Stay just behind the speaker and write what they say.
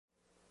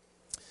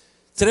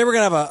Today we're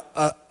going to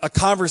have a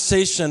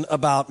conversation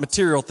about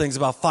material things,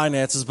 about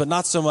finances, but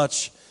not so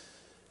much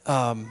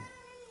about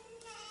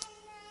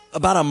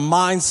a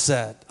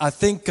mindset. I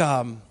think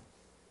I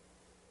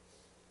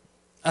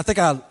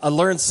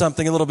learned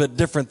something a little bit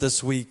different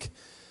this week.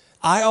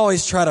 I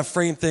always try to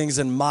frame things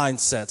in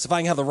mindsets. If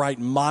I can have the right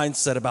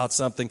mindset about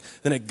something,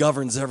 then it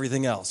governs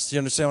everything else. Do you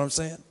understand what I'm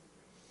saying?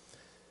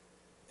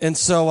 And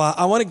so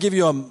I want to give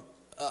you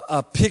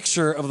a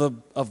picture of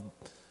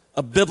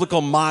a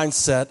biblical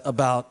mindset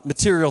about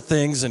material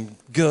things and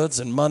goods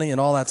and money and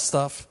all that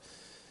stuff.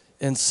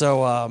 And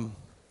so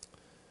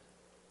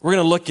we're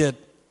going to look at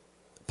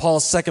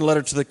Paul's second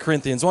letter to the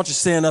Corinthians. Why don't you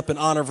stand up in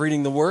honor of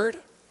reading the word?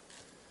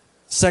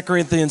 2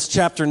 Corinthians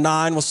chapter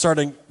 9, we'll start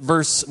in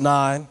verse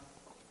 9.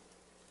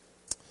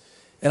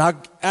 And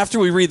after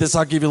we read this,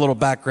 I'll give you a little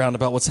background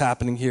about what's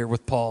happening here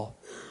with Paul.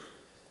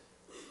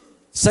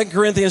 2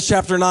 Corinthians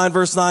chapter 9,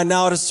 verse 9,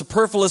 now it is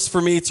superfluous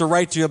for me to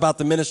write to you about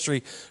the ministry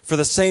for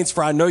the saints,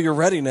 for I know your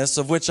readiness,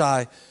 of which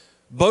I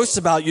boast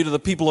about you to the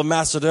people of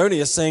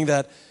Macedonia, saying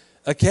that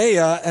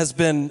Achaia has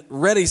been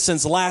ready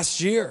since last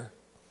year.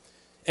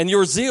 And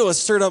your zeal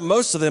has stirred up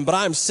most of them, but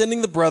I am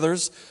sending the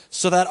brothers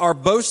so that our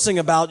boasting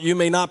about you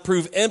may not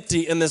prove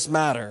empty in this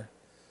matter,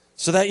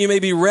 so that you may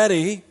be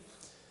ready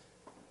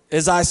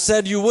as I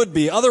said you would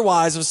be.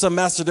 Otherwise, if some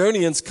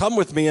Macedonians come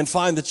with me and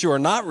find that you are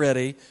not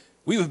ready,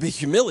 we would be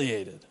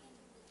humiliated,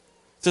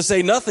 to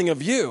say nothing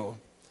of you,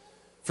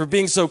 for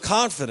being so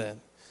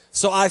confident.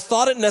 So I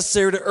thought it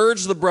necessary to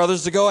urge the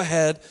brothers to go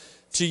ahead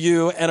to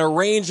you and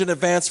arrange in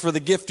advance for the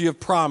gift you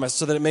have promised,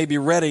 so that it may be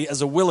ready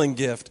as a willing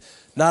gift,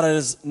 not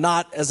as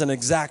an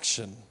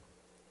exaction.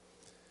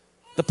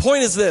 The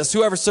point is this: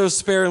 whoever sows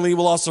sparingly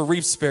will also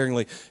reap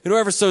sparingly, and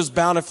whoever sows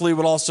bountifully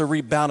will also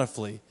reap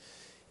bountifully.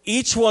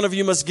 Each one of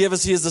you must give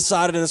as he has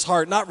decided in his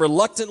heart, not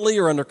reluctantly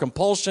or under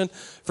compulsion,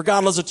 for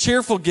God loves a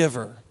cheerful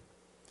giver.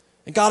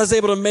 And God is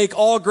able to make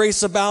all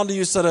grace abound to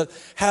you, so that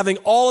having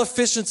all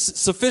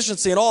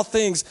sufficiency in all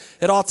things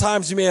at all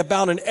times you may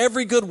abound in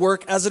every good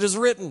work, as it is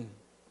written.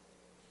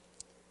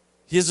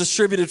 He has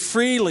distributed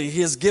freely,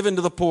 he has given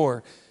to the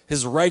poor.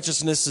 His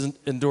righteousness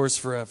endures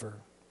forever.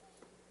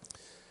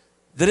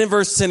 Then in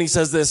verse 10 he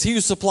says this: he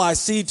who supplies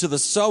seed to the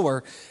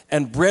sower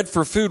and bread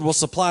for food will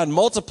supply and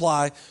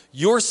multiply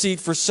your seed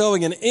for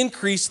sowing and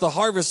increase the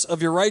harvest of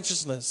your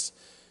righteousness.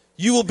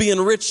 You will be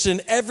enriched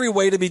in every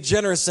way to be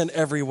generous in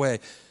every way,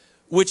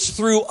 which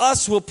through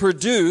us will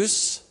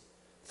produce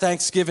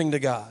thanksgiving to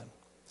God.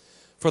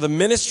 For the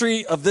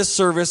ministry of this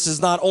service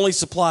is not only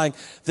supplying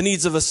the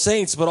needs of the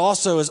saints, but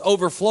also is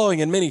overflowing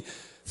in many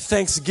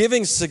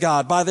thanksgivings to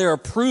God. By their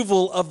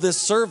approval of this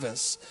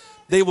service,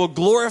 they will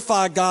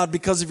glorify God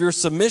because of your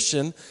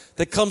submission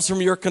that comes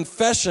from your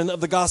confession of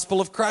the gospel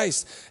of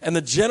Christ and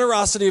the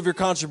generosity of your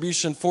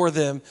contribution for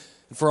them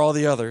and for all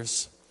the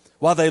others,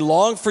 while they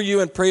long for you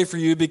and pray for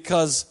you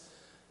because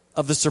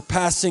of the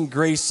surpassing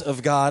grace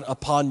of God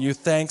upon you.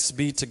 Thanks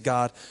be to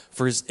God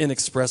for his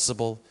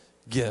inexpressible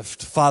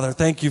gift. Father,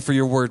 thank you for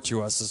your word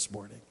to us this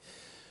morning.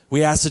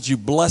 We ask that you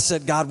bless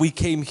it. God, we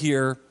came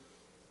here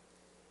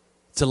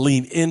to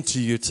lean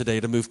into you today,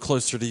 to move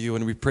closer to you,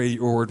 and we pray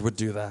your word would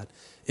do that.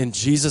 In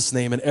Jesus'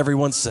 name, and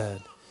everyone said,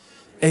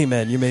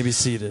 amen. You may be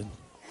seated.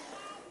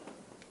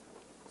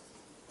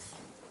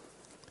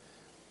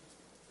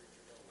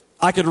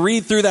 I could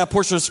read through that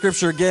portion of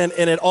scripture again,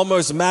 and it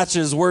almost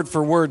matches word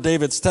for word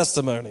David's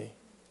testimony.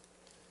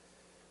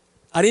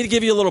 I need to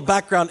give you a little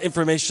background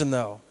information,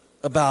 though,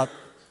 about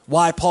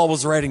why Paul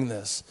was writing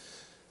this.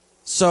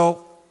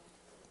 So,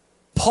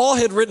 Paul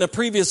had written a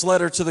previous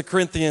letter to the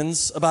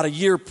Corinthians about a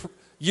year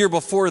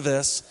before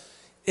this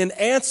in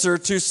answer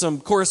to some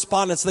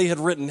correspondence they had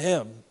written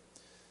him.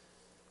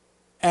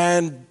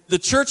 And the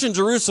church in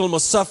Jerusalem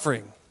was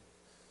suffering.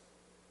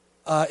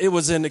 It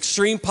was in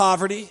extreme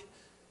poverty,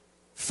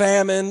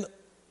 famine.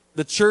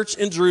 The church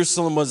in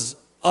Jerusalem was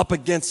up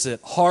against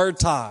it, hard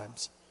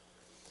times.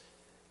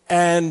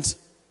 And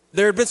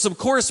there had been some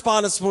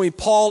correspondence between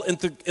Paul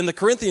in the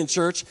Corinthian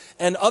church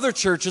and other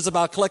churches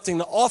about collecting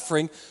the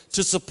offering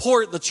to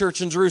support the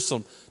church in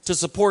Jerusalem, to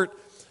support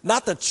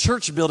not the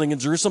church building in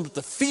Jerusalem, but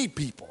to feed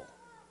people.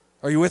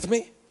 Are you with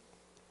me?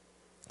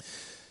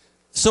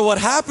 So what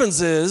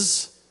happens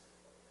is,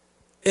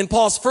 in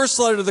Paul's first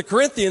letter to the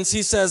Corinthians,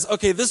 he says,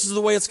 okay, this is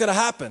the way it's going to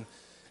happen.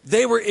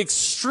 They were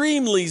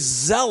extremely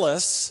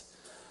zealous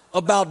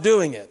about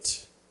doing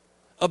it,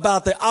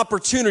 about the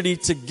opportunity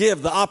to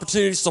give, the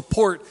opportunity to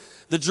support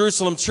the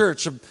Jerusalem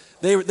church.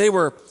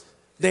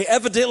 They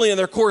evidently in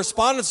their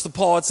correspondence to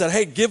Paul had said,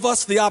 hey, give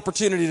us the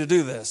opportunity to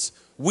do this.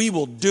 We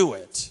will do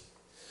it.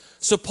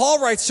 So Paul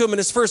writes to him in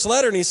his first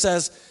letter and he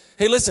says,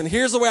 hey, listen,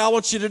 here's the way I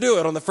want you to do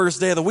it. On the first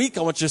day of the week,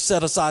 I want you to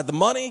set aside the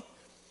money,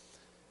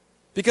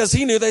 because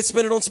he knew they'd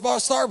spend it on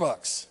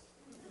Starbucks.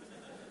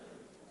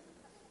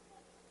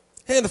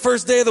 Hey, on the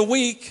first day of the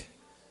week,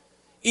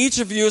 each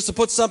of you is to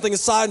put something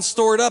aside and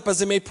store it up as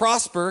he may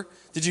prosper.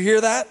 Did you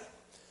hear that?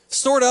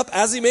 Store it up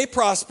as he may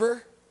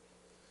prosper.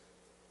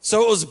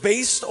 So it was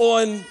based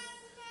on,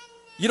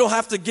 you don't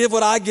have to give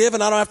what I give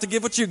and I don't have to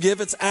give what you give.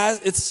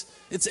 It's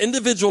It's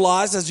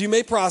individualized as you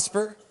may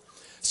prosper,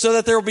 so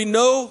that there will be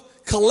no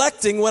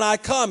collecting when I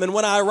come. And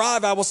when I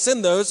arrive, I will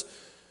send those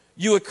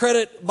you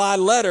accredit by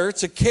letter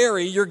to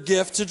carry your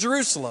gift to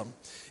Jerusalem.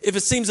 If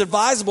it seems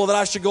advisable that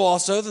I should go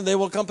also, then they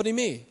will accompany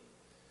me.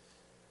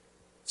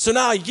 So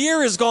now a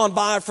year has gone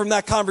by from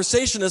that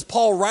conversation as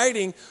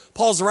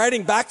Paul's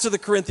writing back to the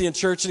Corinthian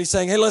church, and he's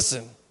saying, hey,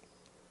 listen,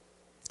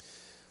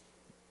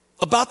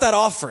 about that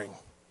offering.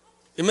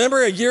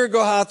 Remember a year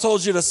ago how I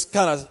told you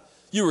to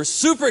you were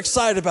super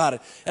excited about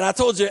it. And I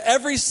told you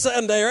every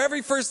Sunday or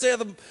every first day of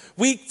the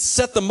week,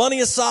 set the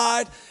money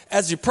aside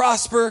as you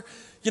prosper.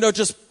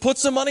 Just put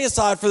some money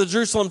aside for the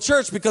Jerusalem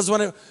church, because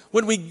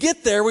when we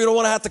get there, we don't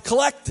want to have to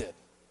collect it.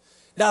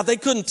 Now, they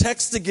couldn't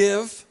text to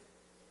give.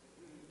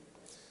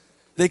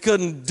 They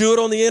couldn't do it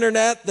on the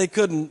internet. They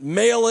couldn't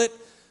mail it.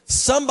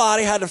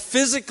 Somebody had to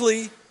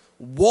physically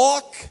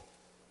walk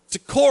to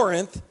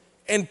Corinth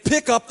and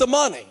pick up the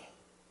money.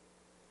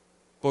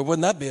 Boy,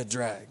 wouldn't that be a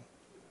drag?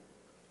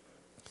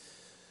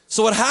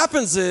 So what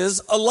happens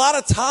is a lot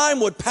of time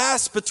would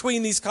pass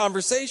between these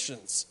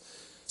conversations.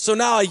 So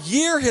now a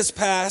year has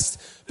passed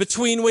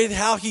between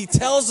how he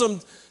tells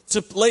them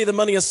to lay the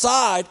money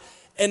aside,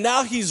 and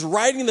now he's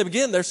writing them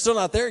again. They're still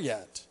not there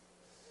yet.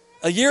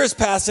 A year has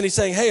passed, and he's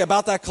saying, hey,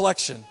 about that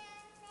collection.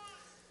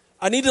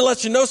 I need to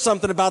let you know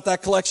something about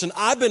that collection.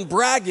 I've been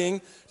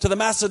bragging to the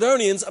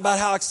Macedonians about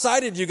how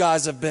excited you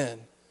guys have been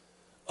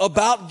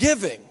about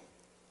giving.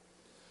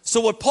 So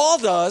what Paul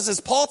does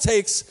is Paul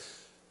takes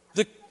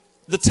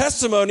the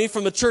testimony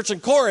from the church in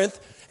Corinth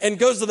and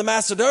goes to the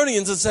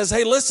Macedonians and says,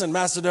 hey, listen,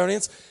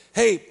 Macedonians,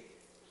 hey,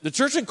 the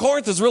church in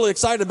Corinth is really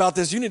excited about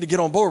this. You need to get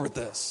on board with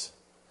this.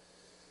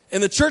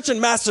 And the church in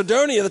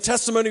Macedonia, the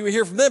testimony we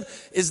hear from them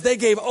is they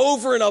gave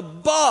over and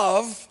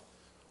above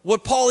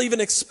what Paul even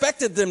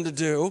expected them to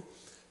do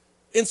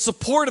in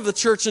support of the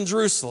church in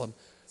Jerusalem.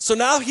 So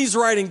now he's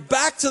writing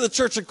back to the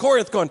church in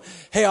Corinth going,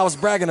 hey, I was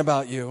bragging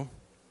about you.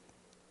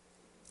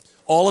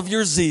 All of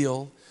your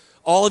zeal,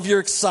 all of your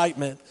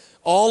excitement,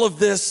 all of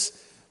this,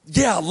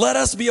 yeah, let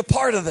us be a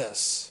part of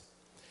this.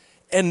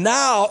 And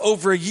now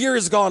over a year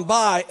has gone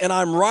by, and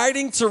I'm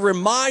writing to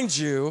remind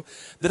you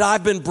that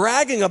I've been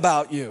bragging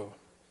about you.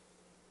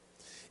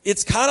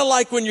 It's kind of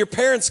like when your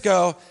parents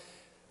go,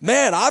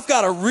 man, I've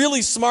got a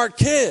really smart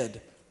kid,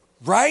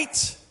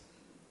 right?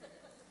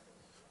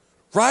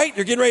 Right?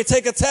 You're getting ready to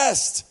take a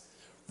test,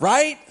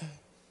 right?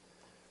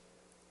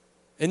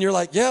 And you're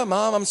like, yeah,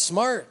 Mom, I'm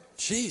smart.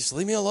 Jeez,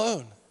 leave me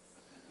alone.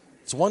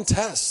 It's one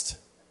test.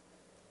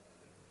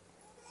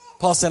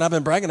 Paul said, I've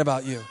been bragging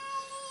about you.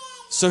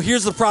 So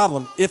here's the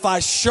problem. If I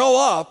show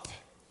up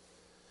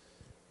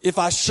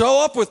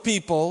with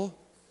people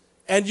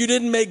and you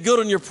didn't make good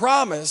on your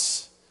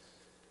promise,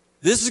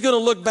 this is going to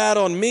look bad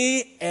on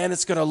me, and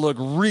it's going to look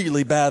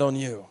really bad on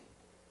you.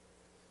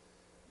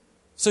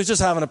 So he's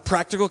just having a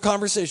practical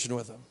conversation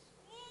with him.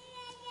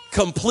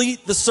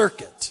 Complete the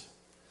circuit.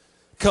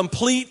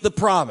 Complete the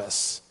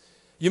promise.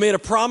 You made a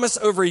promise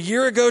over a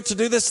year ago to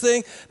do this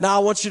thing. Now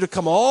I want you to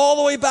come all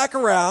the way back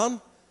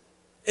around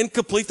and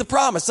complete the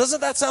promise.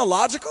 Doesn't that sound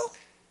logical?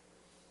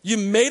 You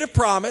made a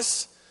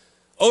promise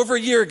over a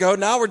year ago.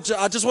 Now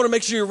I just want to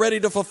make sure you're ready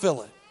to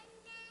fulfill it.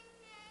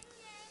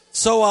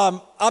 So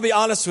I'll be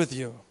honest with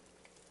you.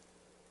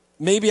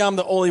 Maybe I'm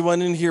the only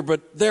one in here,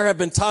 but there have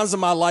been times in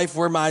my life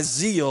where my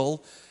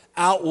zeal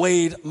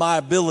outweighed my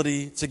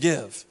ability to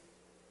give.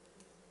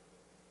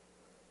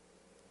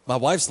 My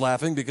wife's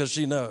laughing because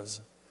she knows.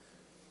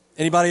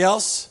 Anybody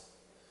else?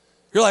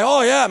 You're like,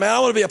 oh yeah, man, I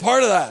want to be a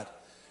part of that.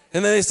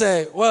 And then they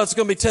say, well, it's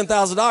going to be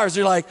 $10,000.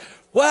 You're like,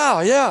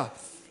 wow, yeah,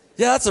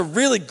 that's a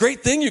really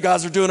great thing you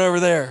guys are doing over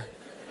there.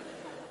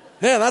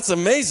 Man, that's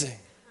amazing.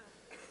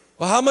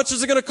 Well, how much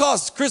is it going to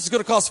cost? Chris, it's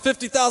going to cost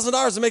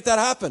 $50,000 to make that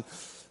happen.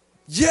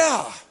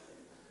 Yeah,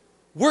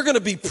 we're going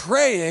to be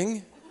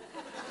praying.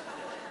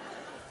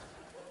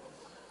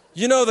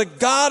 You know that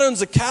God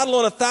owns the cattle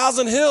on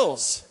 1,000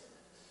 hills.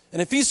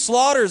 And if he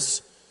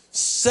slaughters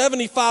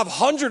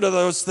 7,500 of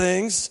those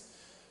things,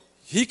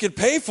 he could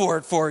pay for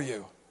it for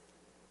you.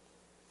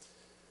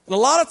 And a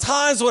lot of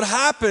times what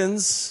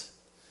happens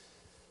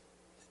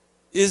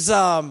is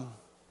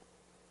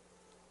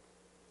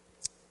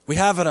we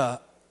have a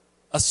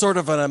sort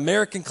of an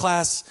American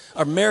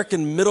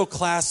middle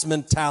class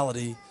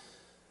mentality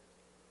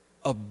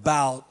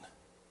about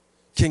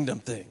kingdom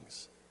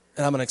things.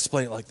 And I'm going to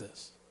explain it like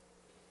this.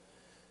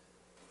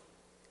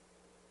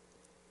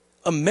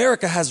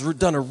 America has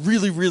done a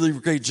really, really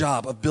great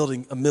job of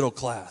building a middle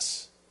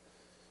class.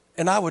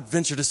 And I would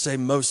venture to say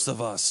most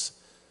of us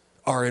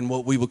are in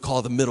what we would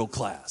call the middle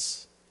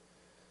class.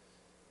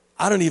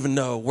 I don't even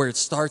know where it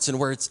starts and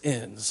where it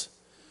ends.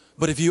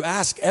 But if you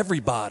ask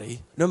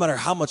everybody, no matter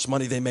how much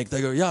money they make,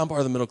 they go, yeah, I'm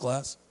part of the middle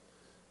class.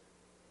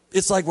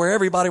 It's like where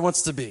everybody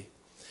wants to be.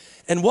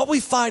 And what we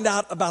find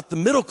out about the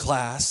middle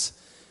class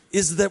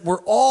is that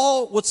we're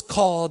all what's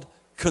called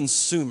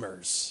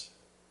consumers.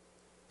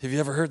 Have you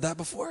ever heard that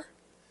before?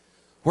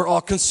 We're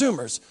all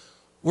consumers.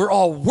 We're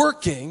all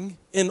working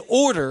in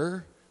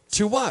order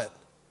to what?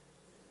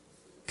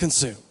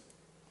 Consume.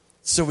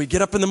 So we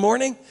get up in the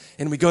morning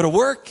and we go to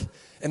work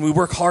and we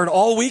work hard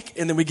all week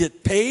and then we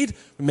get paid.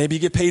 Maybe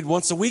you get paid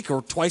once a week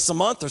or twice a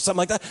month or something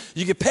like that.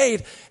 You get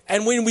paid.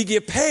 And when we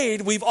get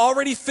paid, we've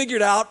already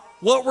figured out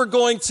what we're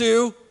going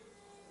to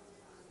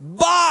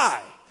buy.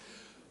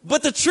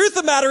 But the truth of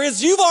the matter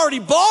is you've already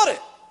bought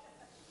it.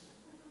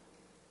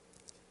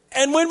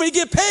 And when we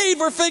get paid,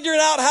 we're figuring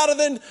out how to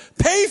then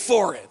pay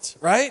for it,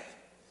 right?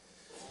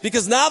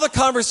 Because now the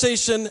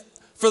conversation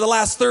for the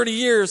last 30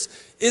 years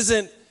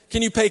isn't,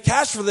 can you pay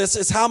cash for this?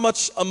 It's how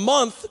much a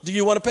month do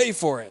you want to pay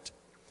for it?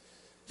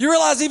 You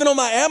realize even on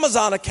my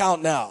Amazon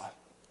account now,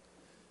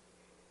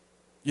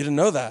 you didn't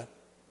know that.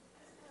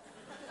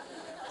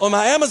 On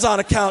my Amazon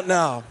account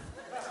now,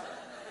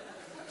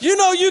 you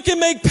know you can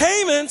make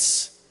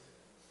payments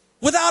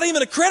without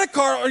even a credit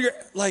card or your,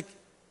 like,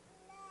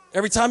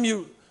 every time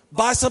you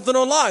buy something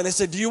online, they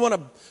say, do you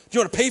want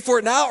to pay for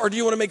it now or do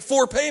you want to make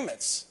 4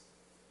 payments?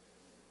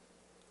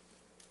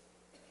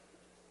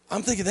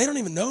 I'm thinking they don't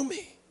even know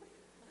me.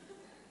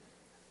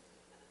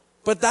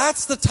 But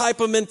that's the type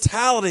of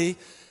mentality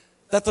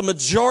that the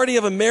majority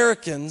of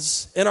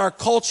Americans in our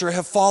culture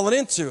have fallen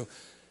into.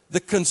 The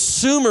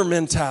consumer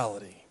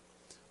mentality.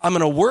 I'm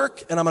going to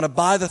work and I'm going to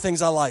buy the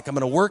things I like. I'm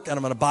going to work and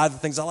I'm going to buy the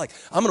things I like.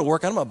 I'm going to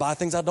work and I'm going to buy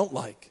things I don't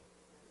like.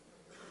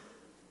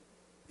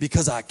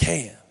 Because I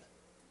can.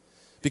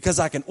 Because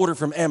I can order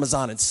from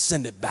Amazon and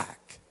send it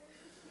back.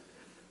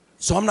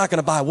 So I'm not going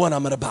to buy one,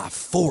 I'm going to buy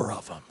 4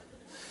 of them.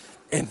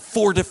 In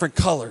 4 different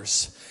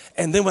colors.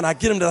 And then when I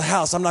get them to the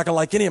house, I'm not going to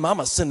like any of them. I'm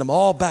going to send them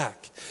all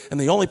back. And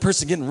the only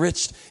person getting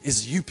rich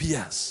is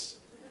UPS.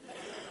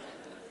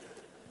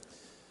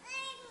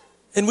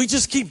 And we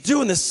just keep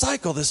doing this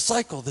cycle of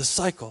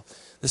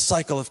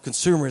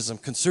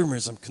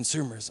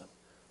consumerism.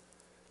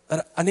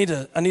 And I need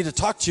to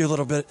talk to you a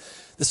little bit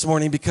this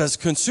morning because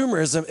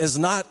consumerism is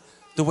not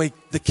the way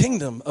the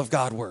kingdom of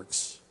God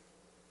works.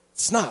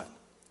 It's not.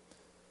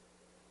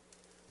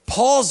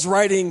 Paul's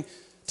writing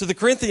to the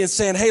Corinthians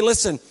saying, hey,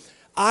 listen,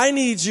 I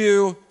need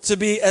you to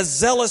be as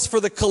zealous for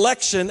the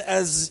collection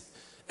as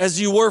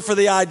you were for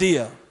the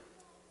idea.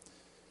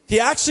 He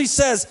actually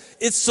says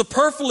it's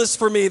superfluous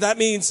for me. That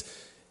means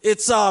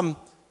it's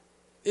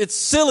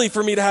silly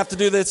for me to have to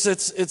do this.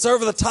 It's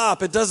over the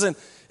top.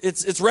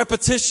 It's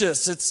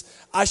repetitious.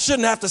 I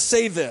shouldn't have to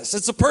say this.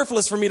 It's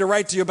superfluous for me to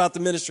write to you about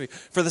the ministry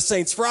for the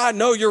saints. For I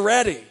know you're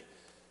ready.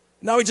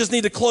 Now we just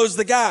need to close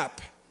the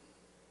gap.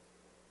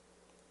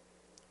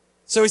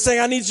 So he's saying,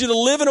 I need you to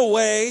live in a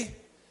way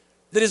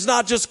that is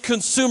not just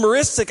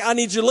consumeristic. I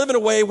need you to live in a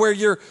way where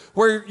you're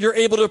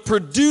able to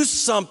produce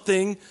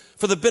something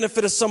for the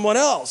benefit of someone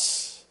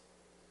else.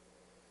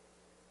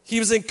 He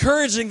was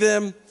encouraging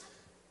them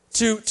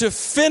to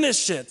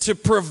finish it, to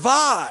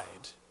provide,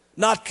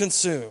 not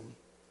consume.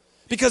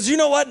 Because you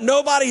know what?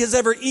 Nobody has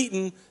ever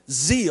eaten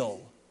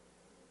zeal.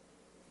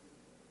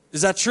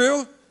 Is that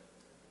true?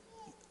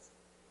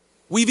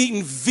 We've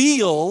eaten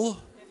veal,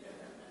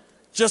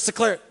 just to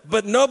clear it,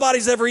 but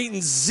nobody's ever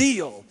eaten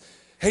zeal.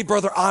 Hey,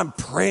 brother, I'm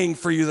praying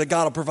for you that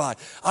God will provide.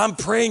 I'm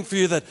praying for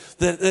you that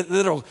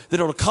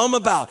it'll come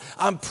about.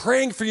 I'm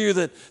praying for you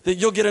that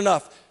you'll get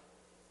enough.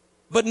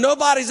 But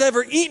nobody's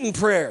ever eaten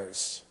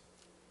prayers.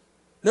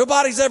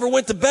 Nobody's ever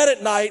went to bed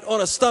at night on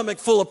a stomach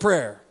full of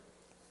prayer.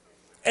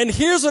 And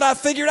here's what I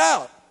figured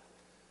out.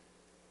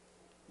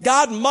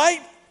 God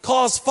might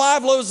cause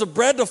 5 loaves of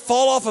bread to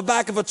fall off the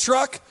back of a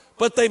truck,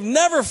 but they've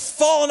never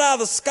fallen out of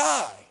the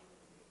sky.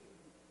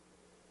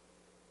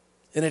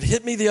 And it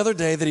hit me the other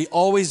day that he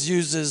always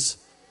uses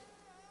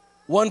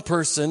one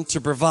person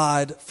to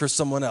provide for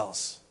someone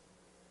else.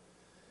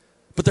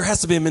 But there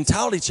has to be a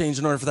mentality change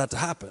in order for that to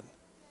happen.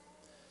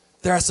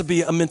 There has to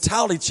be a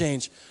mentality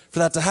change for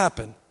that to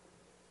happen.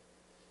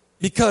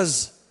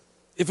 Because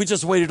if we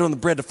just waited on the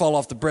bread to fall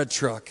off the bread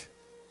truck,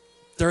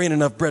 there ain't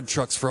enough bread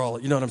trucks for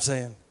all. You know what I'm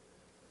saying?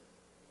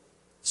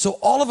 So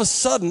all of a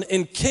sudden,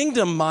 in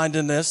kingdom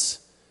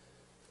mindedness,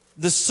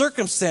 the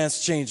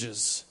circumstance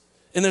changes.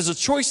 And there's a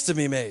choice to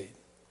be made.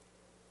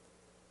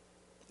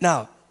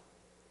 Now,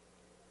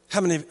 how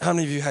many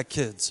of you had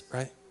kids,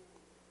 right?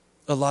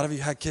 A lot of you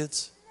had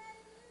kids.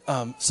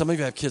 Some of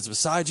you have kids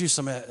beside you.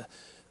 Some of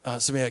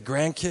you had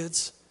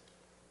grandkids.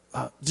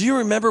 Do you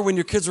remember when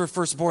your kids were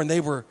first born,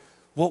 they were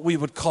what we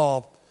would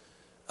call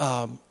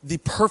the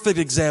perfect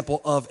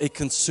example of a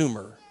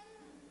consumer?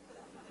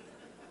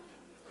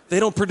 They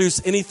don't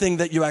produce anything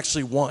that you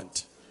actually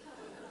want.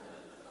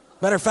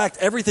 Matter of fact,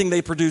 everything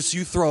they produce,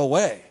 you throw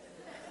away.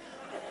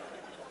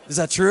 Is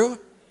that true?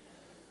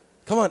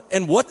 Come on.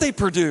 And what they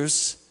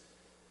produce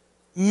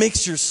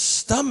makes your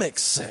stomach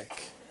sick.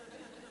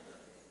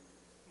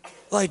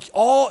 Like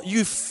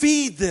you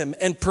feed them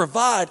and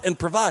provide and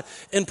provide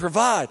and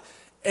provide.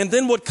 And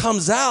then what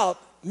comes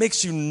out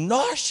makes you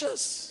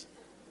nauseous.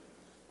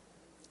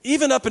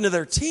 Even up into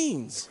their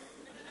teens.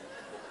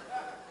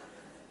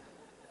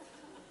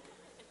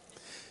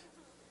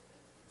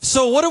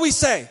 So what do we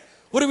say?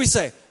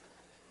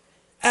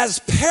 As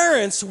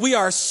parents, we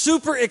are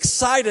super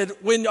excited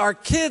when our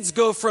kids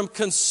go from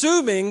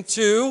consuming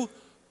to...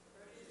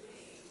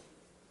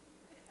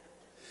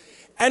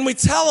 And we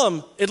tell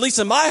them, at least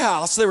in my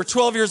house, they were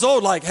 12 years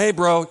old, like, hey,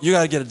 bro, you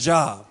got to get a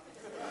job.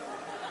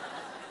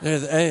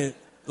 Hey,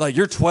 like,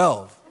 you're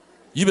 12.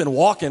 You've been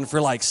walking for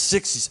like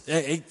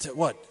 8,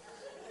 what?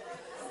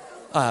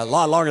 A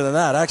lot longer than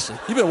that, actually.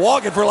 You've been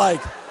walking for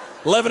like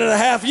 11 and a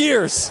half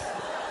years.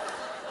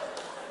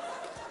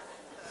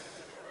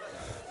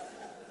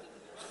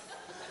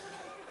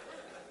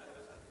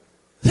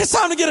 It's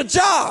time to get a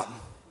job.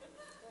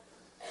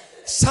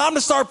 It's time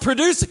to start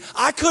producing.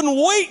 I couldn't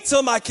wait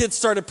till my kids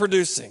started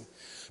producing,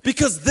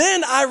 because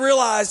then I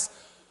realized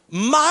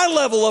my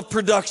level of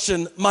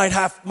production might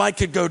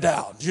could go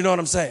down. Do you know what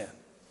I'm saying?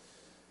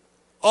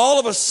 All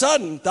of a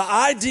sudden, the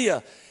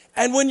idea,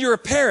 and when you're a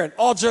parent,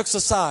 all jokes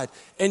aside,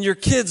 and your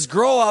kids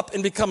grow up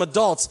and become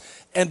adults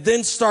and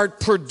then start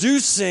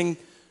producing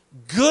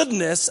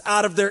goodness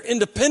out of their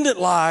independent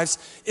lives,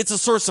 it's a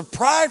source of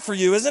pride for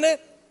you, isn't it?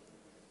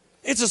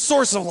 It's a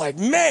source of like,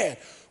 man,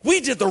 we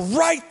did the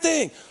right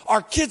thing.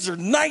 Our kids are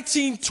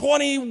 19,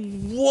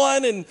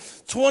 21, and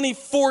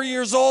 24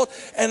 years old,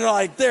 and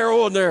like they're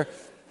out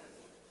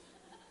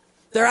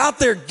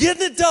there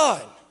getting it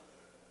done.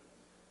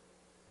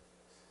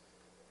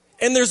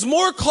 And there's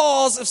more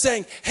cause of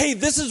saying, hey,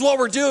 this is what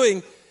we're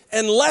doing,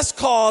 and less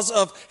cause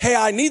of, hey,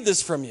 I need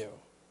this from you.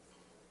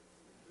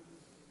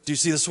 Do you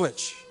see the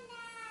switch?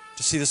 Do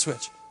you see the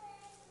switch?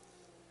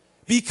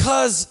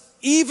 Because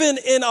even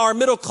in our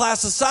middle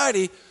class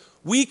society,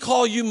 we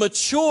call you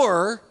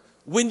mature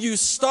when you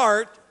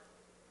start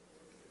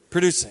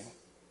producing.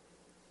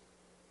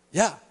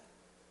 Yeah,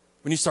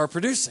 when you start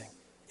producing.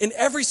 In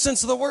every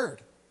sense of the word.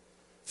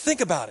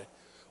 Think about it.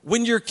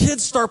 When your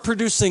kids start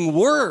producing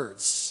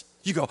words,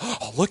 you go,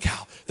 oh, look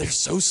how they're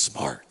so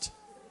smart.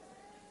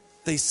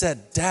 They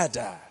said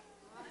dada.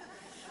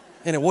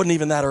 And it wasn't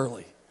even that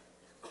early.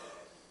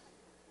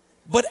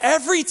 But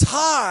every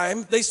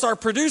time they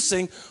start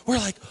producing, we're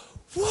like,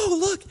 whoa,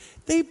 look,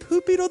 they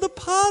poopied on the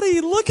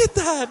potty. Look at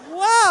that.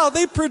 Wow,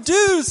 they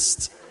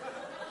produced.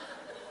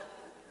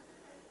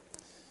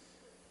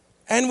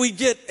 And we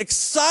get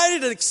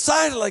excited,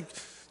 like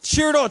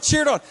cheered on.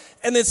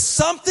 And then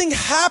something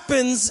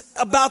happens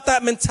about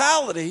that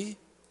mentality.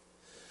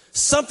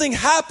 Something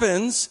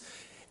happens,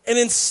 and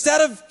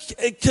instead of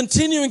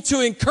continuing to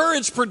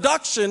encourage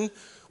production,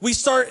 we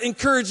start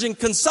encouraging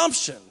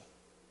consumption.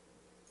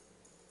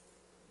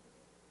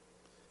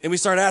 And we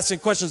start asking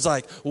questions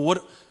like,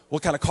 well,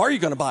 what kind of car are you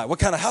going to buy? What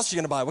kind of house are you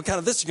going to buy? What kind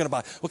of this are you going to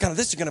buy? What kind of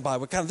this are you going to buy?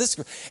 What kind of this?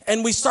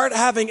 And we start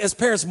having, as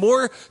parents,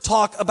 more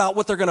talk about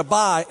what they're going to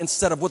buy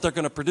instead of what they're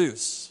going to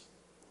produce.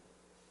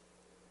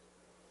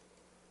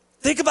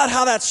 Think about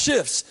how that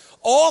shifts.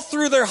 All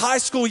through their high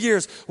school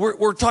years,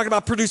 we're talking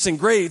about producing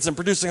grades and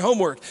producing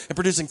homework and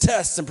producing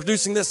tests and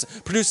producing this,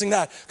 producing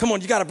that. Come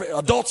on, you got to,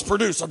 adults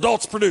produce.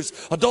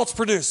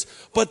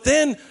 But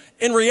then,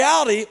 in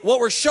reality, what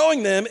we're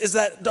showing them is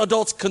that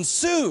adults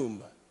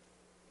consume.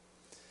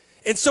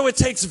 And so it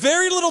takes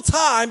very little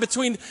time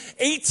between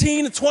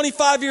 18 and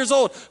 25 years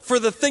old for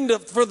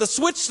the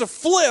switch to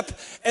flip,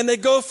 and they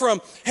go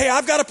from, hey,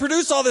 I've got to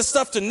produce all this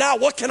stuff, to now,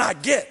 what can I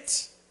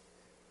get?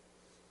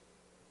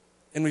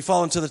 And we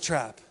fall into the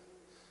trap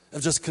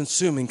of just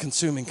consuming. But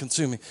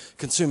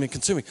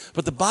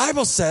the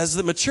Bible says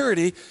that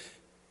maturity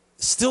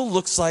still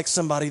looks like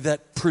somebody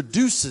that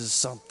produces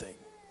something,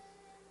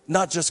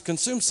 not just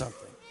consumes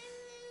something.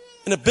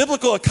 In a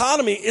biblical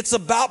economy, it's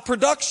about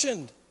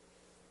production.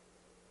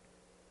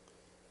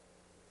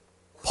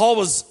 Paul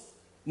was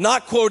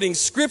not quoting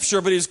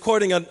scripture, but he was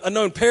quoting a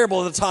known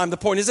parable at the time. The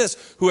point is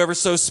this: whoever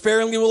sows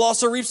sparingly will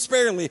also reap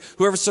sparingly.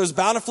 Whoever sows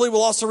bountifully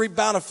will also reap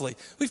bountifully.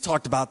 We've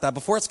talked about that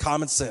before. It's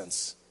common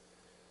sense.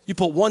 You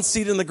put one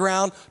seed in the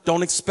ground,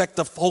 don't expect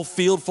a whole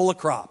field full of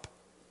crop.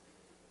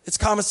 It's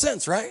common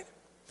sense, right?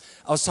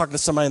 I was talking to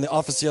somebody in the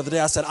office the other day.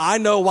 I said, I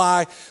know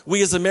why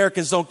we as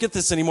Americans don't get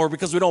this anymore,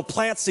 because we don't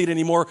plant seed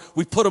anymore.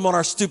 We put them on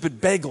our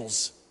stupid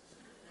bagels.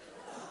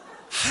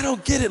 I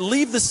don't get it.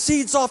 Leave the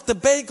seeds off the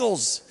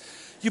bagels.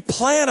 You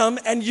plant them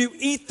and you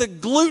eat the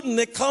gluten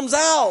that comes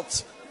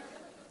out.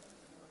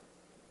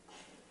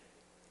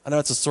 I know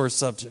it's a sore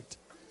subject.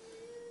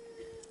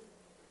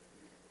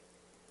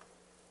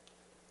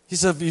 He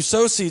said, if you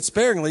sow seed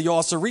sparingly, you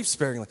also reap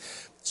sparingly.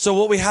 So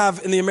what we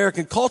have in the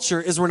American culture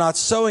is we're not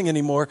sowing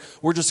anymore.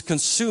 We're just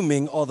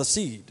consuming all the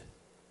seed.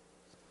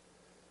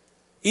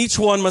 Each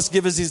one must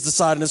give as he's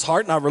decided in his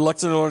heart, not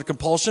reluctant or under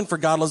compulsion, for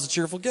God loves a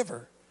cheerful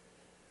giver.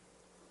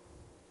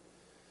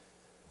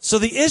 So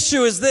the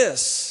issue is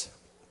this: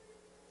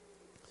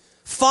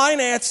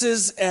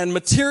 finances and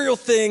material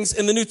things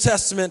in the New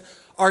Testament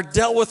are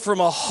dealt with from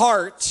a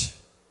heart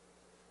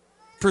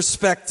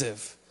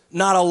perspective,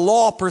 not a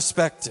law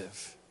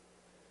perspective.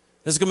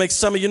 This is going to make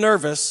some of you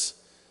nervous,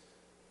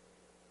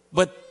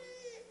 but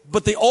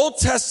the Old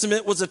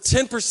Testament was a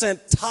 10%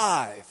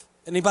 tithe.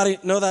 Anybody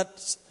know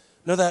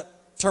that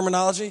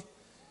terminology?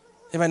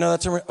 Anybody know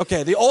that term?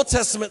 Okay, the Old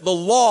Testament, the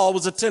law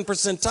was a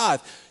 10% tithe.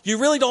 You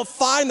really don't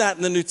find that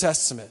in the New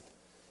Testament.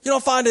 You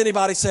don't find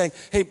anybody saying,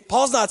 hey,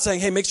 Paul's not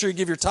saying, hey, make sure you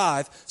give your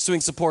tithe so we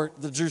can support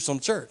the Jerusalem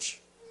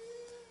church.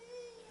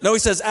 No, he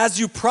says, as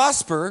you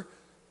prosper,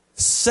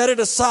 set it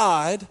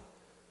aside.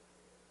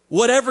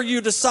 Whatever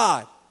you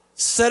decide,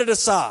 set it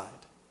aside.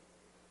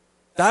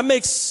 That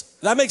makes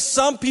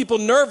some people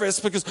nervous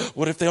because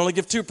what if they only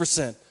give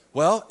 2%?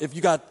 Well, if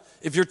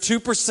you're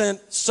 2%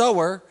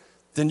 sower,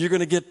 then you're going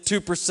to get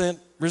 2%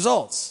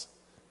 results.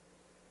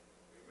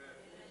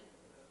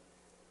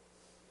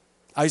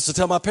 I used to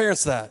tell my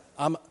parents that.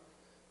 I'm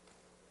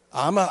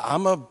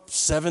a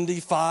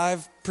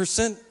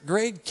 75%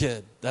 grade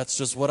kid. That's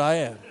just what I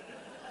am.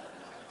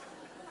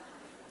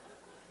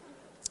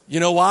 You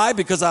know why?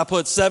 Because I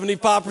put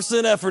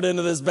 75% effort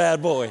into this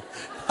bad boy.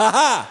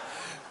 Ha-ha!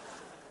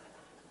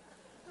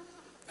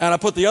 And I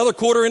put the other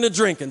quarter into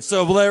drinking.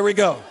 So there we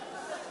go.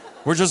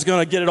 We're just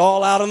going to get it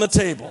all out on the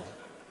table.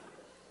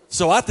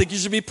 So I think you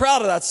should be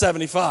proud of that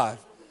 75.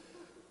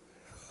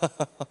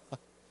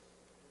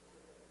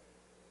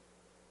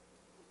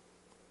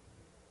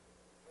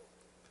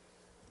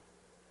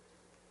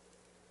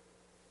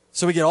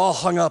 So we get all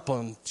hung up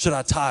on, should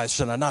I tithe,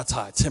 should I not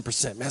tithe?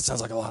 10%. Man, that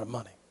sounds like a lot of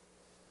money.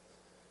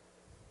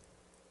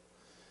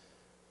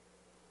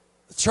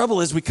 The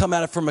trouble is we come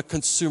at it from a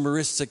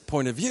consumeristic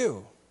point of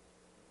view.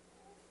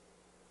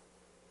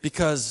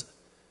 Because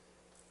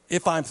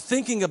if I'm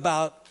thinking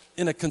about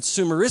in a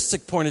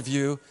consumeristic point of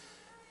view,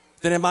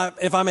 then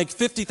if I make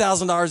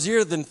 $50,000 a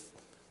year, then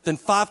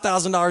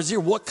 $5,000 a year,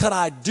 what could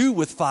I do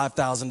with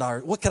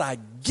 $5,000? What could I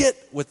get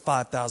with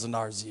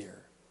 $5,000 a year?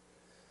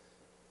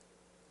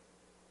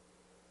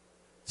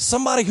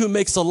 Somebody who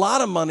makes a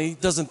lot of money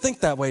doesn't think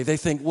that way. They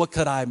think, what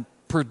could I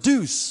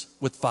produce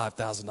with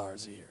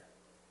 $5,000 a year?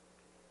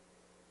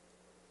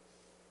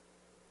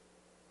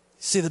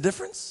 See the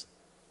difference?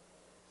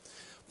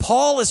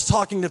 Paul is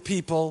talking to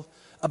people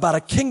about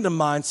a kingdom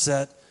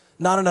mindset,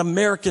 not an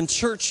American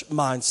church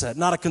mindset,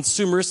 not a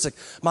consumeristic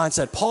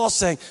mindset. Paul's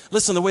saying,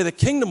 listen, the way the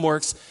kingdom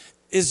works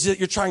is that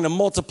you're trying to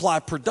multiply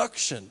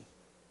production,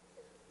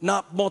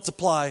 not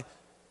multiply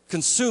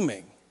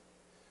consuming.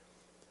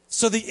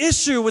 So the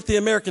issue with the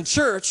American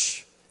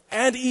church,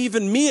 and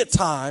even me at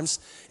times,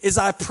 is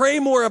I pray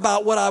more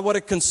about what I want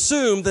to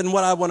consume than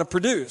what I want to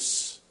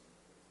produce.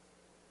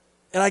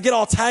 And I get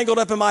all tangled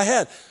up in my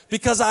head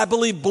because I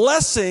believe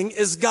blessing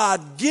is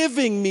God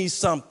giving me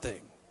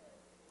something.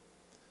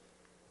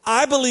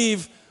 I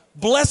believe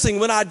blessing,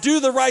 when I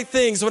do the right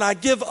things, when I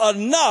give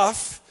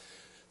enough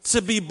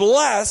to be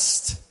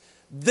blessed,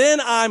 then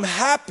I'm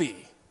happy.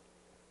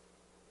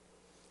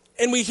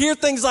 And we hear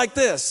things like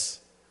this.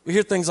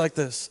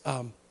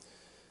 Well,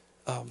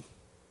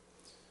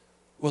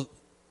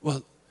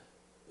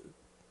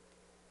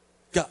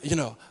 God,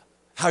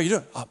 how are you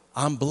doing?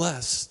 I'm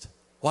blessed.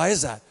 Why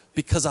is that?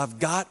 Because I've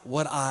got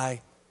what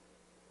I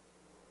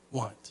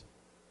want.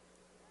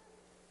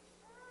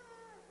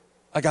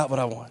 I got what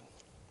I want.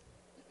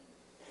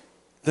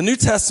 The New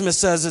Testament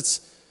says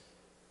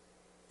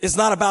it's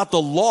not about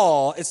the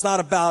law. It's not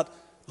about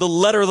the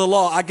letter of the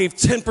law. I gave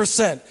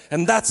 10%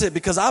 and that's it,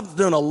 because I've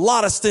known a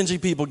lot of stingy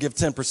people give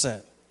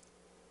 10%.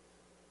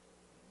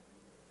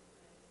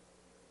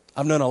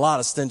 I've known a lot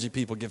of stingy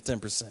people give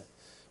 10%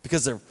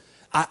 because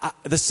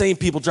the same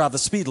people drive the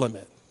speed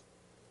limit.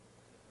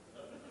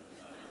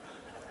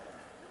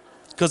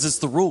 Because it's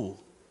the rule.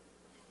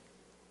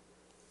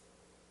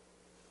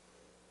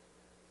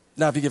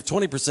 Now, if you give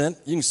 20%,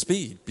 you can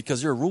speed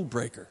because you're a rule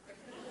breaker.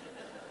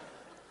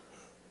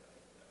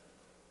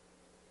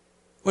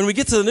 When we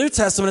get to the New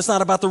Testament, it's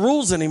not about the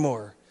rules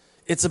anymore.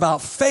 It's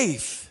about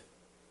faith.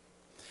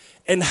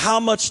 And how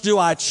much do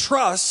I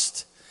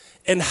trust?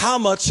 And how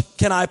much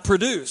can I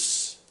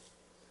produce?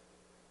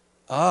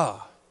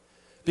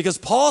 Because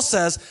Paul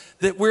says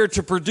that we're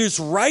to produce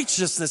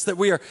righteousness,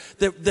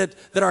 that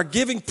our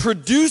giving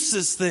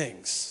produces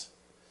things.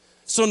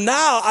 So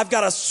now I've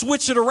got to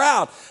switch it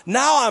around.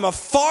 Now I'm a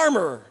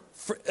farmer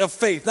of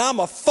faith. Now I'm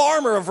a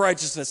farmer of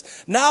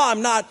righteousness. Now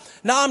I'm not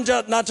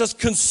just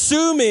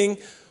consuming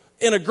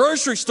in a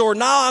grocery store.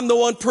 Now I'm the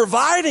one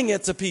providing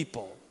it to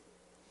people.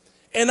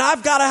 And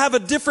I've got to have a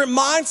different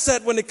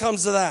mindset when it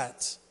comes to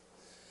that.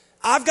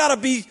 I've got to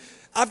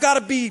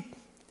be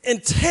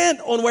intent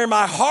on where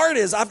my heart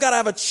is. I've got to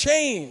have a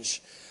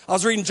change. I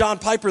was reading John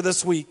Piper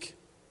this week.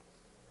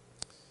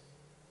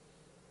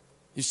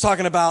 He's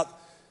talking about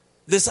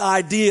this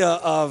idea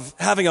of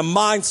having a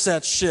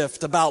mindset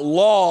shift about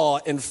law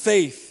and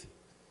faith.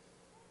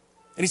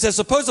 And he says,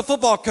 suppose a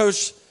football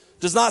coach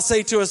does not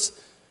say to his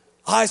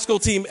high school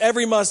team,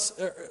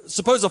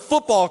 suppose a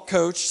football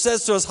coach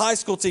says to his high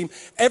school team,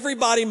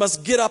 everybody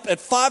must get up at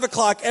 5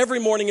 o'clock every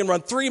morning and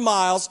run 3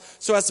 miles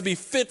so as to be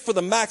fit for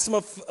the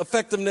maximum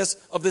effectiveness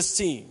of this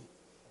team.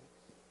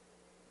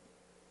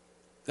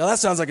 Now that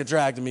sounds like a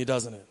drag to me,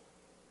 doesn't it?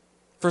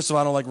 First of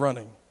all, I don't like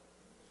running.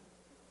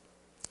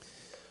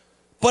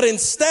 But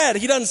instead,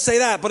 he doesn't say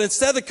that, but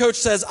instead the coach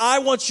says, I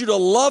want you to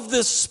love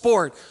this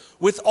sport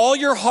with all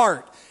your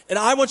heart. And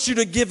I want you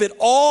to give it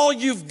all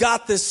you've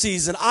got this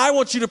season. I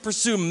want you to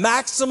pursue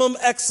maximum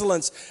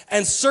excellence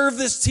and serve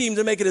this team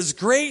to make it as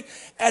great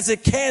as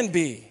it can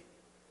be.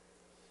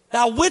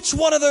 Now, which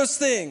one of those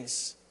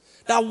things?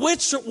 Now,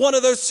 which one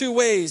of those two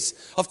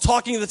ways of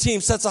talking to the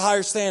team sets a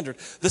higher standard?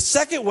 The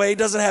second way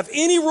doesn't have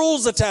any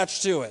rules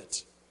attached to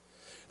it.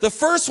 The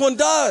first one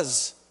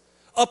does.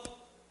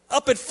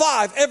 Up at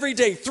 5 every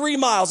day, 3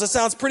 miles. That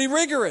sounds pretty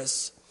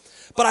rigorous.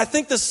 But I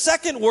think the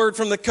second word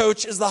from the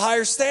coach is the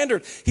higher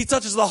standard. He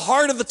touches the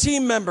heart of the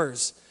team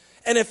members.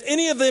 And if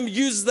any of them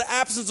uses the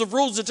absence of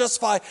rules to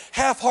justify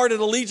half-hearted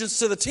allegiance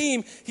to the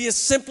team, he is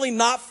simply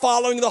not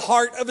following the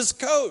heart of his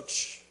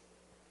coach.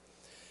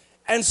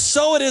 And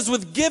so it is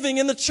with giving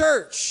in the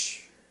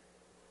church.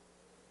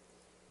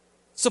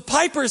 So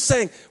Piper is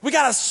saying, we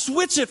got to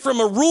switch it from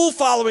a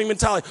rule-following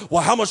mentality.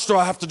 Well, how much do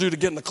I have to do to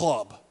get in the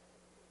club?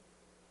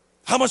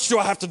 How much do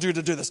I have to do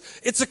this?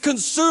 It's a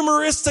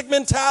consumeristic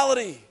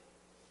mentality.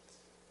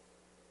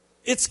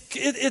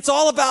 It's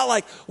all about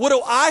like, what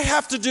do I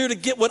have to do to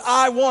get what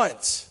I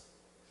want?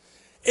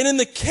 And in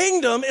the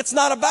kingdom, it's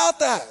not about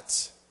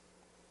that.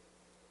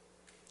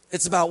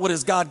 It's about what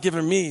has God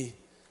given me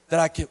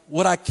that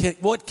what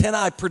can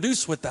I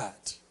produce with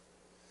that?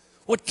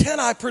 What can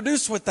I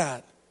produce with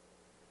that?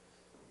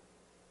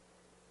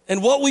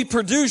 And what we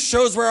produce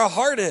shows where our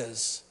heart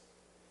is.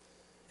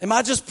 Am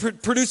I just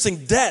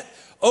producing debt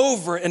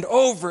over and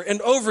over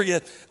and over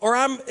again? Or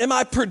am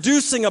I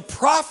producing a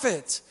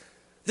profit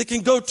that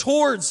can go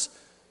towards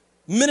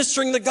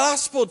ministering the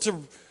gospel,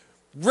 to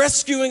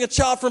rescuing a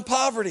child from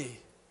poverty?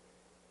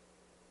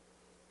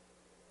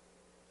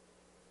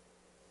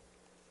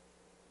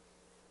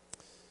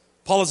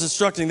 Paul is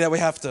instructing that we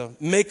have to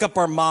make up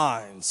our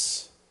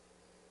minds.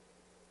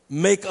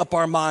 Make up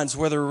our minds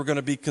whether we're going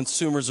to be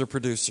consumers or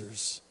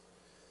producers.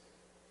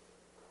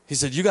 He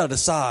said, you got to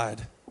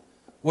decide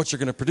what you're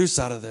going to produce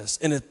out of this.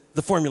 And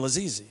the formula is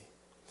easy.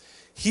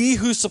 He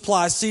who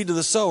supplies seed to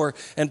the sower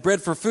and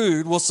bread for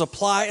food will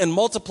supply and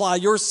multiply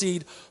your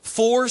seed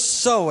for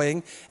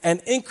sowing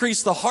and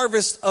increase the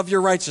harvest of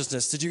your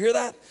righteousness. Did you hear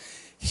that?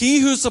 He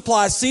who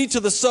supplies seed to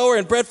the sower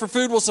and bread for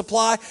food will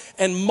supply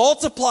and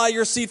multiply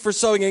your seed for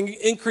sowing and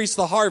increase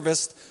the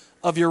harvest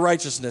of your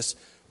righteousness.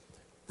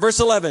 Verse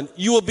 11,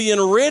 you will be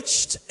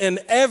enriched in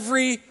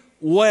every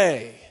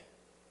way,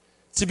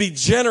 to be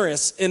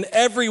generous in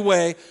every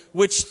way,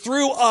 which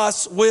through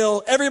us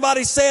will,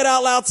 everybody say it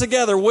out loud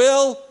together,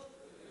 will.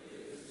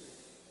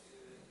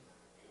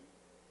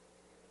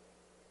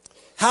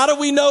 How do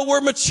we know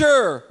we're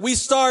mature? We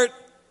start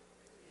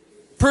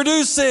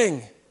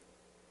producing.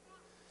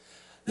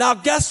 Now,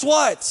 guess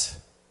what?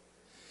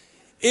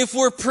 If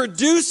we're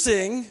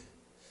producing,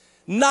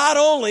 not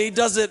only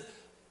does it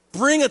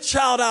bring a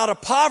child out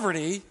of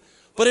poverty,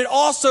 but it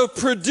also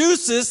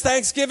produces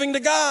thanksgiving to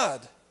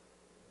God.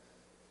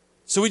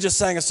 So we just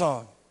sang a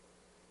song.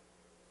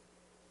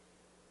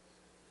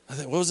 I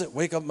think, what was it?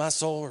 Wake up my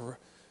soul, or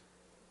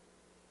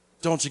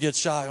don't you get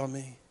shy on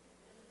me?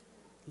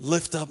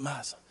 Lift up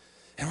my soul.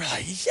 And we're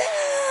like,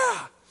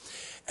 yeah.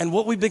 And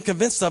what we've been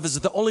convinced of is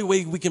that the only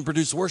way we can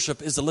produce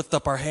worship is to lift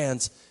up our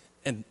hands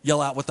and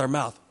yell out with our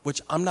mouth,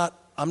 which I'm not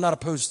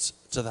opposed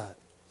to that.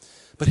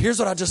 But here's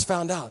what I just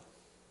found out.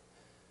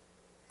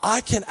 I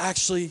can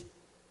actually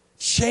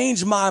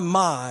change my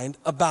mind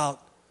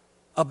about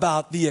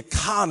the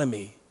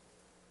economy,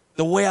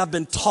 the way I've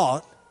been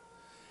taught,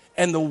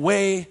 and the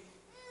way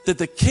that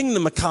the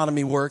kingdom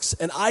economy works,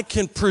 and I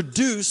can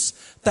produce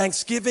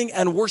thanksgiving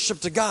and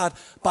worship to God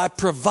by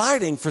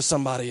providing for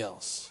somebody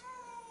else.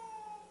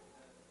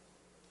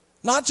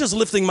 Not just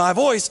lifting my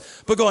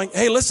voice, but going,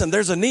 hey, listen,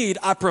 there's a need.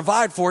 I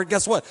provide for it.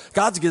 Guess what?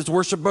 God gives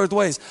worship both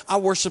ways. I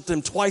worshiped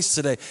him twice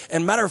today.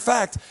 And matter of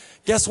fact,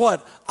 guess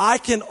what? I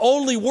can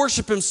only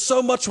worship him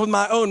so much with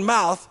my own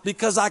mouth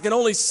because I can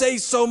only say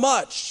so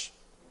much.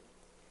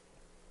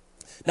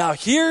 Now,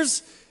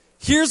 here's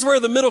where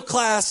the middle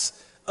class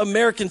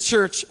American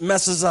church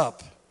messes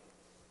up.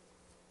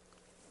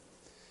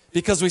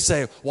 Because we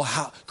say,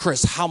 well,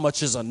 Chris, how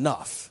much is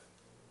enough?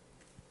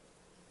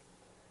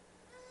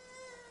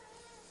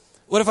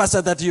 What if I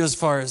said that to you as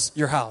far as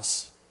your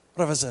house?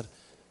 What if I said,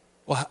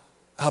 well,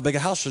 how big a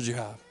house should you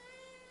have?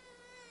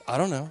 I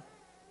don't know.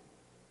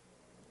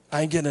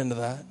 I ain't getting into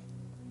that.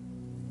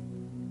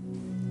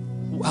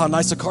 How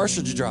nice a car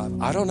should you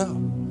drive? I don't know.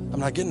 I'm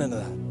not getting into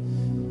that.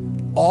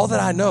 All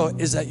that I know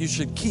is that you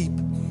should keep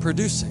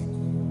producing.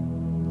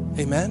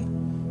 Amen?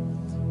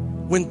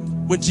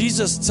 When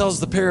Jesus tells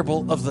the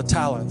parable of the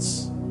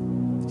talents,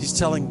 he's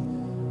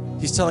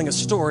telling a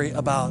story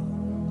about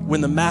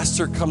when the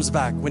master comes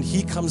back, when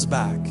he comes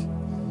back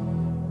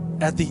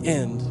at the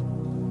end,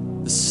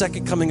 the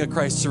second coming of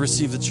Christ to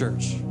receive the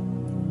church.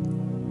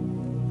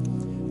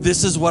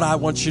 This is what I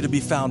want you to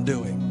be found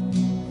doing.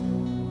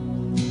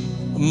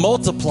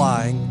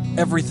 Multiplying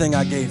everything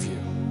I gave you.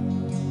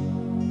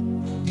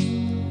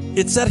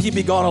 It said he'd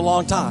be gone a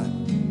long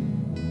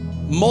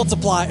time.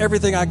 Multiply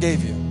everything I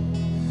gave you.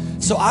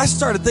 So I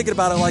started thinking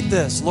about it like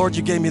this. Lord,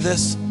 you gave me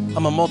this. I'm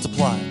going to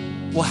multiply.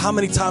 Well, how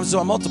many times do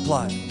I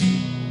multiply?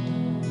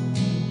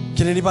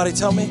 Can anybody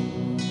tell me?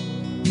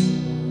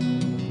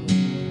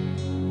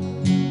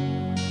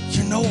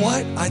 You know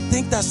what? I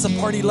think that's the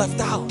part he left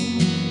out.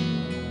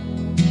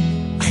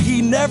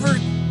 He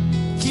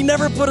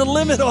never put a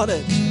limit on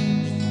it.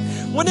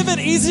 Wouldn't it have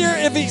been easier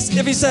if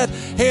he said,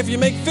 hey, if you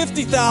make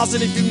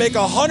 $50,000, if you make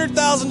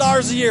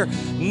 $100,000 a year,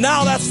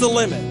 now that's the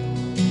limit.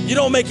 You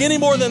don't make any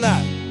more than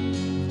that.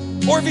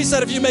 Or if he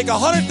said, if you make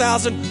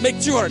 $100,000, make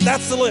 $200,000.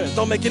 That's the limit.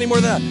 Don't make any more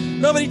than that.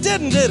 No, but he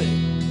didn't, did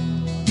he?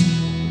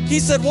 He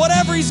said,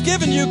 whatever he's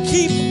given you,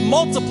 keep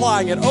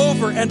multiplying it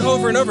over and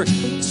over and over.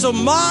 So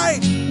my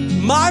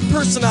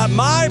personality,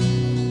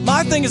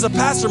 my thing as a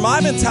pastor,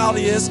 my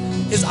mentality is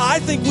I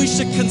think we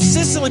should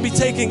consistently be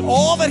taking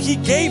all that he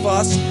gave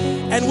us,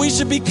 and we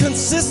should be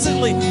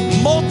consistently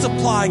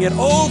multiplying it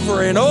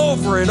over and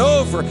over and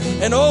over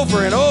and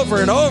over and over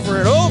and over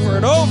and over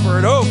and over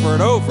and over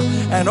and over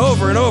and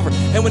over and over.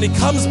 And when he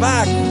comes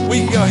back, we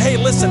can go, hey,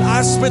 listen,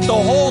 I spent the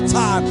whole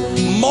time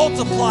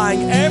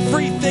multiplying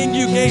everything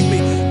you gave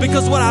me.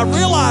 Because what I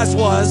realized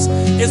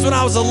is when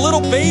I was a little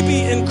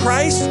baby in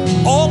Christ,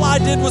 all I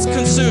did was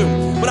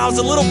consume. When I was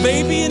a little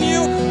baby in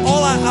you,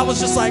 I was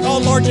just like, oh,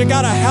 Lord, you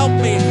got to help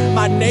me.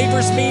 My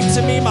neighbor's mean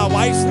to me. My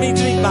wife's mean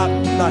to me. Not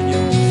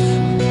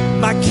you.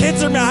 My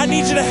kids are mean. I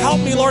need you to help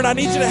me, Lord. I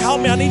need you to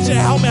help me. I need you to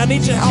help me. I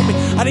need you to help me.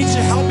 I need you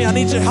to help me. I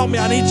need you to help me.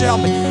 I need you to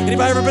help me.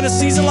 Anybody ever been in a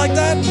season like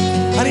that?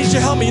 I need you to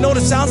help me. You know what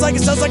it sounds like?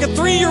 It sounds like a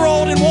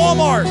 3-year-old in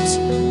Walmart.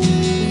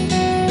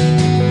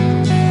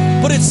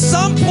 But at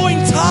some point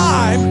in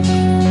time,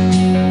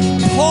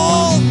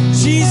 Paul,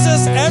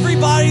 Jesus,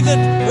 everybody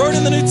that wrote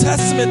in the New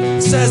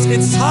Testament says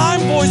it's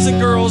time, boys and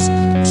girls,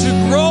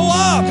 to grow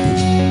up.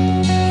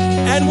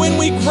 And when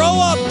we grow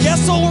up,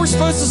 guess what we're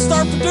supposed to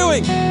start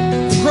doing?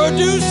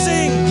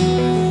 Producing.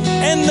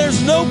 And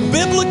there's no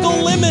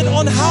biblical limit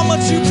on how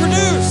much you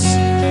produce,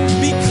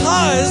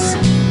 because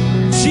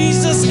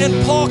Jesus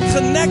and Paul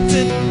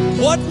connected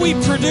what we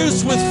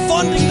produce with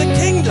funding the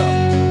kingdom.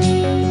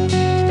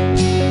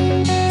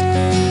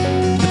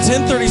 The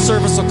 10:30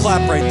 service will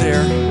clap right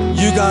there.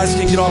 You guys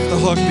can get off the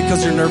hook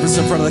because you're nervous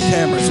in front of the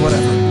cameras,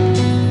 whatever.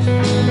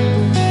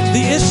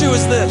 The issue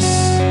is this.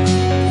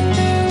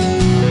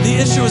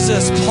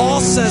 Paul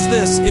says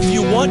this: if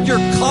you want your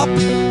cup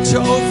to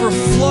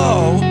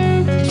overflow,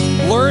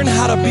 learn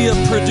how to be a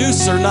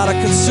producer, not a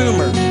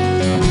consumer.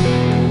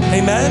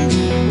 Amen?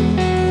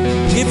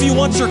 If you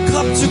want your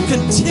cup to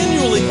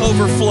continually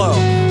overflow,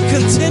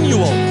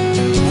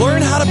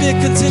 learn how to be a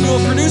continual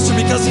producer,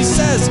 because he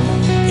says,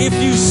 if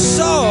you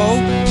sow,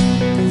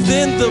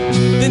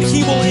 then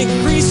he will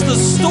increase the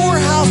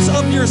storehouse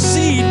of your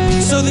seed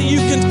so that you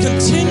can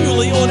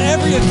continually, on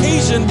every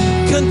occasion,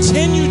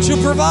 continue to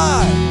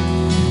provide.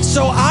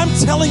 So I'm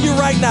telling you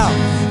right now,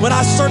 when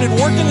I started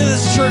working in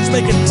this church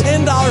making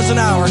 $10 an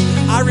hour,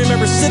 I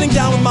remember sitting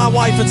down with my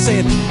wife and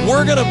saying,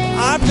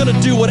 I'm gonna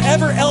do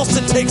whatever else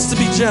it takes to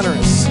be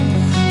generous.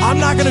 I'm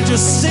not gonna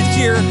just sit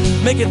here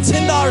making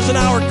 $10 an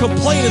hour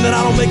complaining that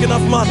I don't make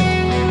enough money.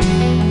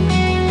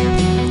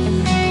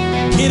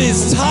 It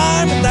is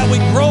time that we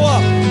grow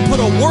up,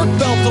 put a work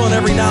belt on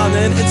every now and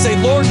then, and say,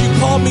 Lord, you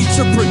called me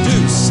to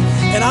produce,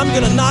 and I'm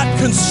going to not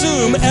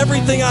consume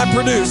everything I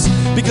produce,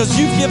 because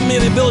you've given me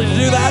the ability to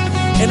do that,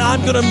 and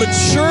I'm going to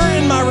mature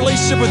in my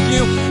relationship with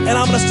you, and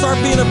I'm going to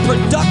start being a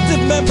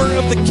productive member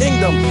of the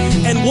kingdom.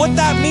 And what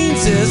that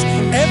means is,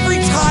 every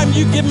time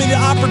you give me the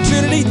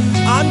opportunity,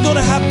 I'm going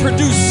to have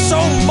produced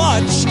so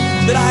much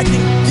that I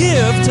can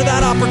give to that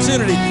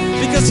opportunity,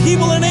 because he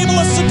will enable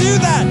us to do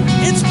that.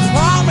 It's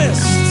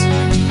promised.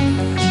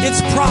 It's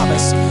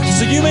promised.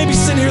 So you may be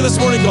sitting here this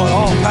morning going,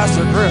 oh,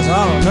 Pastor Chris,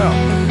 I don't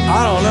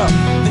know.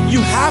 You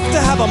have to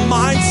have a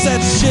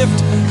mindset shift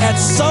at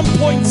some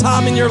point in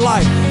time in your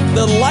life.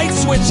 The light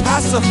switch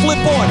has to flip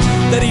on,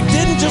 that he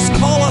didn't just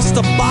call us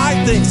to buy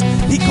things.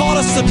 He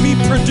called us to be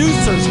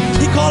producers.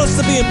 He called us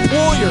to be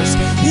employers.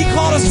 He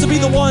called us to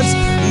be the ones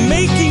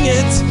making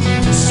it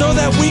so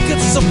that we could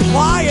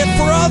supply it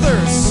for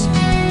others.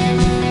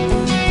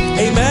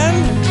 Amen?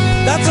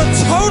 That's a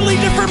totally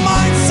different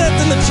mindset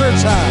than the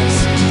church has.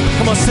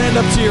 Come on, stand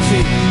up to your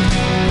feet.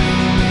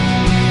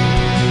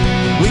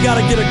 We got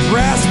to get a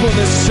grasp on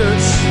this,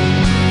 church.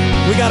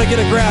 We got to get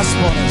a grasp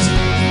on it.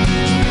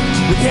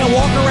 We can't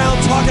walk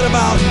around talking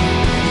about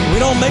we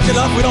don't make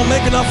enough when we don't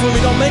make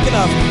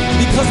enough,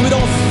 because we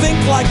don't think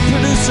like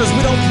producers.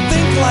 We don't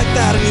think like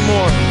that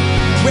anymore.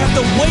 We have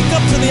to wake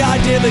up to the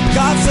idea that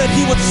God said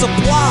he would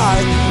supply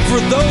for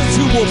those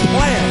who will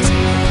plant.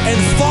 And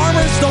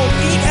farmers don't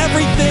eat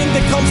everything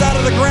that comes out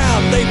of the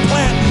ground. They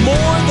plant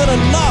more than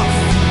enough.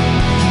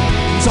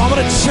 So I'm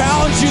going to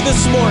challenge you this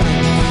morning.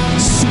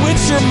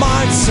 Switch your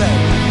mindset.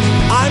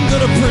 I'm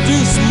going to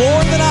produce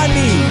more than I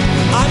need.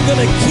 I'm going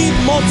to keep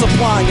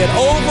multiplying it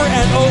over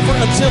and over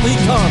until he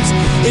comes.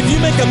 If you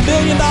make $1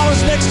 million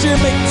next year,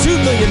 make $2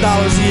 million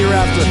a year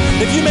after.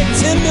 If you make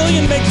 10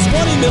 million, make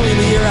 20 million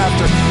a year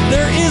after.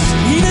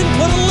 He didn't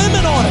put a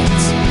limit on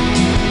it.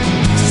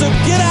 So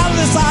get out of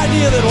this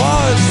idea that,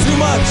 oh, it's too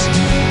much.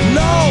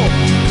 No,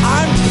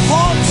 I'm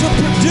called to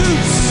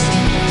produce.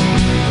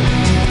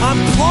 I'm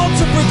called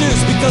to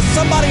produce because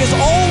somebody is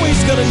always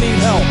going to need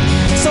help.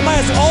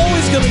 Somebody is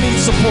always going to need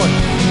support.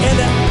 And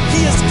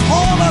he has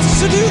called us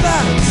to do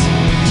that.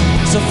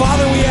 So,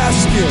 Father, we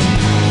ask you,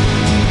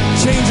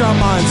 change our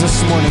minds this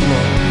morning,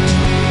 Lord.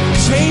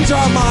 Change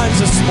our minds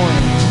this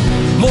morning.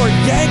 Lord,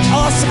 yank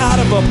us out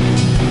of a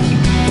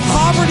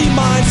poverty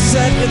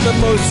mindset in the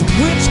most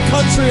rich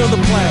country on the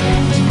planet.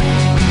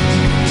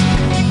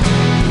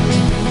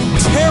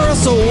 Tear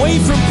us away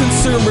from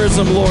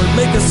consumerism, Lord.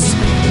 Make us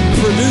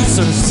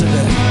producers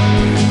today.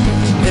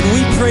 And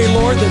we pray,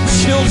 Lord, that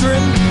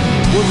children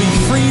will be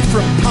freed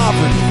from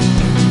poverty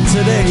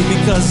today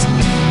because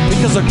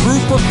a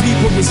group of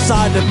people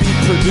decide to be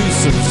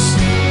producers.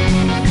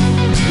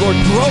 Lord,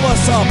 grow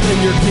us up in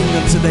your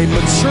kingdom today.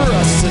 Mature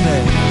us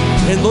today.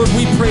 And Lord,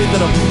 we pray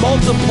that a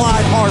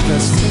multiplied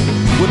harvest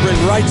would bring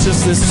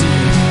righteousness to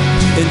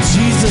you. In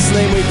Jesus'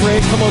 name we pray.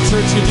 Come on,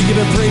 church, could you give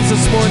him praise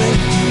this morning?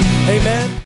 Amen.